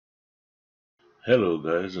Hello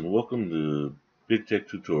guys, and welcome to Big Tech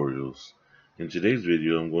Tutorials. In today's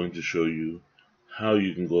video I'm going to show you how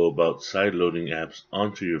you can go about sideloading apps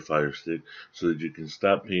onto your Fire Stick so that you can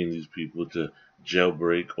stop paying these people to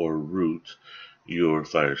jailbreak or root your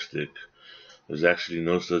Fire Stick. There's actually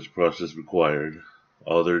no such process required.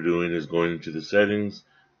 All they're doing is going into the settings,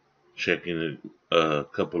 checking a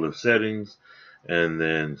couple of settings, and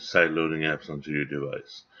then sideloading apps onto your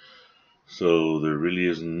device. So there really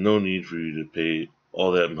is no need for you to pay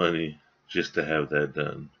all that money just to have that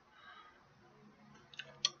done.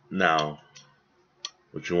 Now,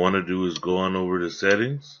 what you want to do is go on over to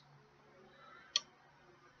settings,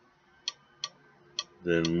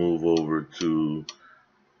 then move over to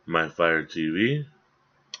My Fire TV,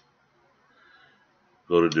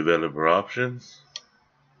 go to developer options,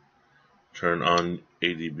 turn on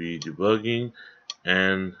ADB debugging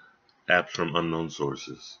and apps from unknown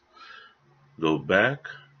sources. Go back,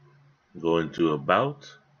 go into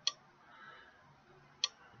about,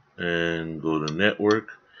 and go to network,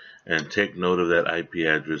 and take note of that IP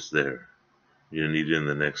address there. You're going to need it in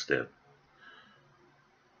the next step.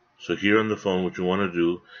 So here on the phone, what you want to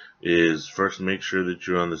do is first make sure that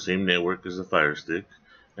you're on the same network as the Fire Stick,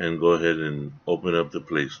 and go ahead and open up the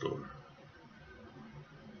Play Store.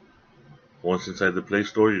 Once inside the Play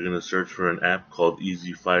Store, you're going to search for an app called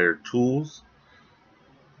Easy Fire Tools,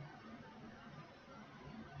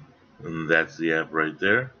 and that's the app right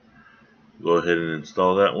there. Go ahead and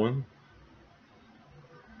install that one.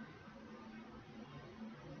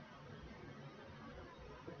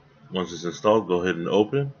 Once it's installed, go ahead and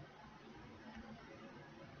open,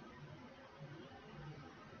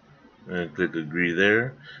 and click agree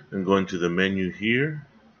there, and go into the menu here,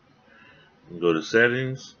 and go to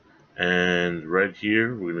settings, and right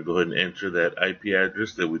here we're going to go ahead and enter that IP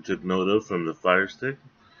address that we took note of from the Fire Stick.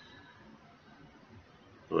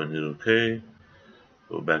 Go ahead and hit OK.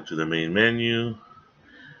 Go back to the main menu.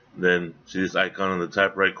 Then see this icon on the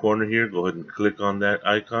top right corner here. Go ahead and click on that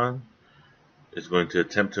icon. It's going to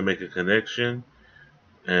attempt to make a connection.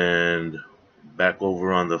 And back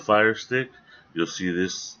over on the Fire Stick, you'll see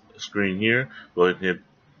this screen here. Go ahead and hit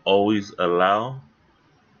always allow.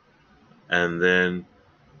 And then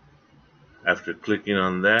after clicking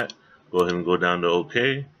on that, go ahead and go down to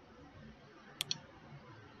OK.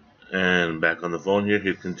 And back on the phone here,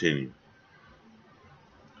 hit continue.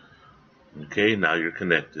 Okay, now you're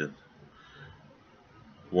connected.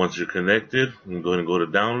 Once you're connected, you can go ahead and go to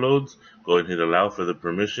downloads, go ahead and hit allow for the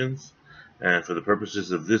permissions. And for the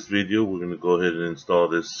purposes of this video, we're going to go ahead and install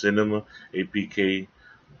this Cinema APK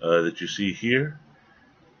that you see here.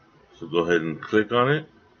 So go ahead and click on it,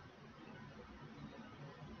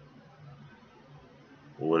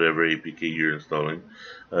 whatever APK you're installing.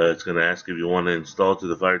 It's going to ask if you want to install to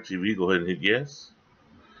the Fire TV. Go ahead and hit yes.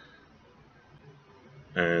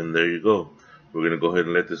 And there you go. We're going to go ahead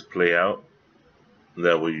and let this play out.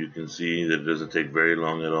 That way you can see that it doesn't take very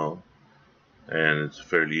long at all. And it's a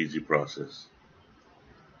fairly easy process.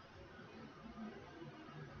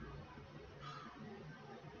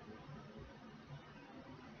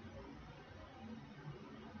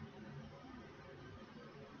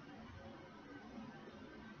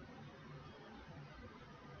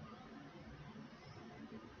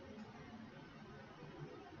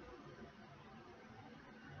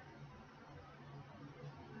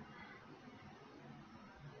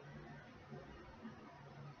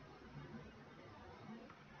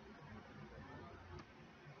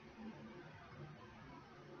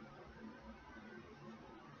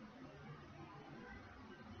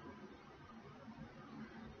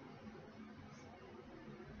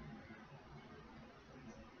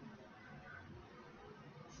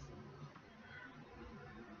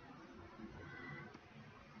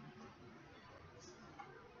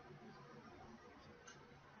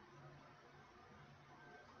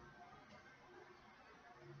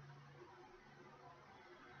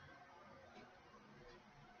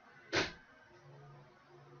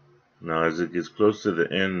 Now, as it gets close to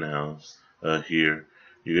the end now, here,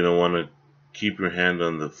 you're going to want to keep your hand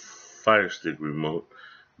on the Fire Stick remote,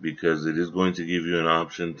 because it is going to give you an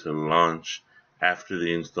option to launch after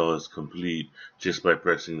the install is complete just by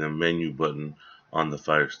pressing the menu button on the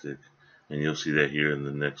Fire Stick. And you'll see that here in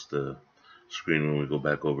the next screen when we go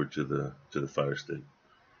back over to the Fire Stick.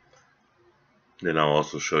 Then I'll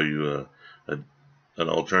also show you an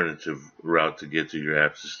alternative route to get to your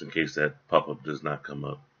apps, just in case that pop-up does not come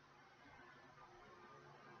up.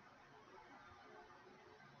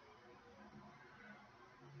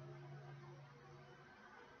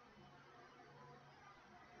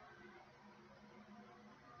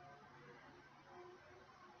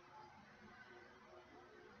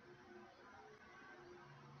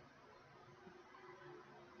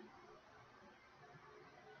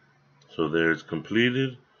 So there it's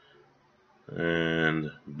completed.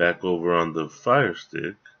 And back over on the Fire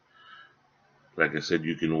Stick, like I said,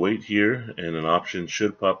 you can wait here and an option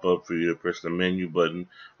should pop up for you to press the menu button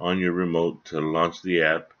on your remote to launch the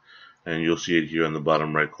app, and you'll see it here on the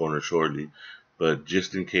bottom right corner shortly. But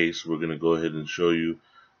just in case, we're going to go ahead and show you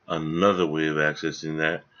another way of accessing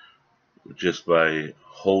that just by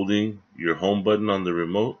holding your home button on the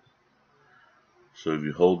remote. So if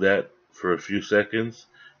you hold that for a few seconds,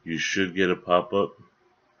 you should get a pop-up,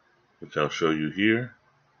 which I'll show you here.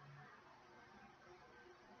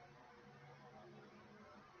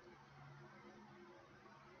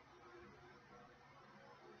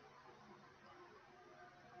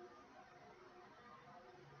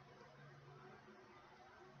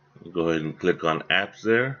 Go ahead and click on apps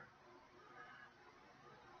there.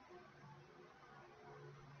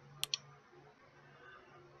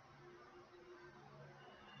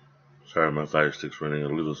 Sorry, my Fire Stick's running a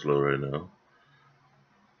little slow right now.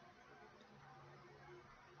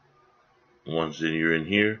 Once you're in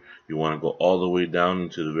here, you want to go all the way down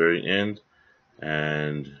to the very end,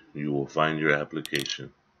 and you will find your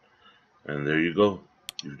application. And there you go.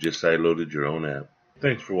 You've just sideloaded your own app.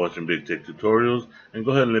 Thanks for watching Big Tech Tutorials, and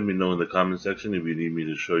go ahead and let me know in the comment section if you need me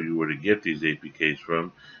to show you where to get these APKs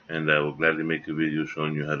from, and I will gladly make a video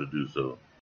showing you how to do so.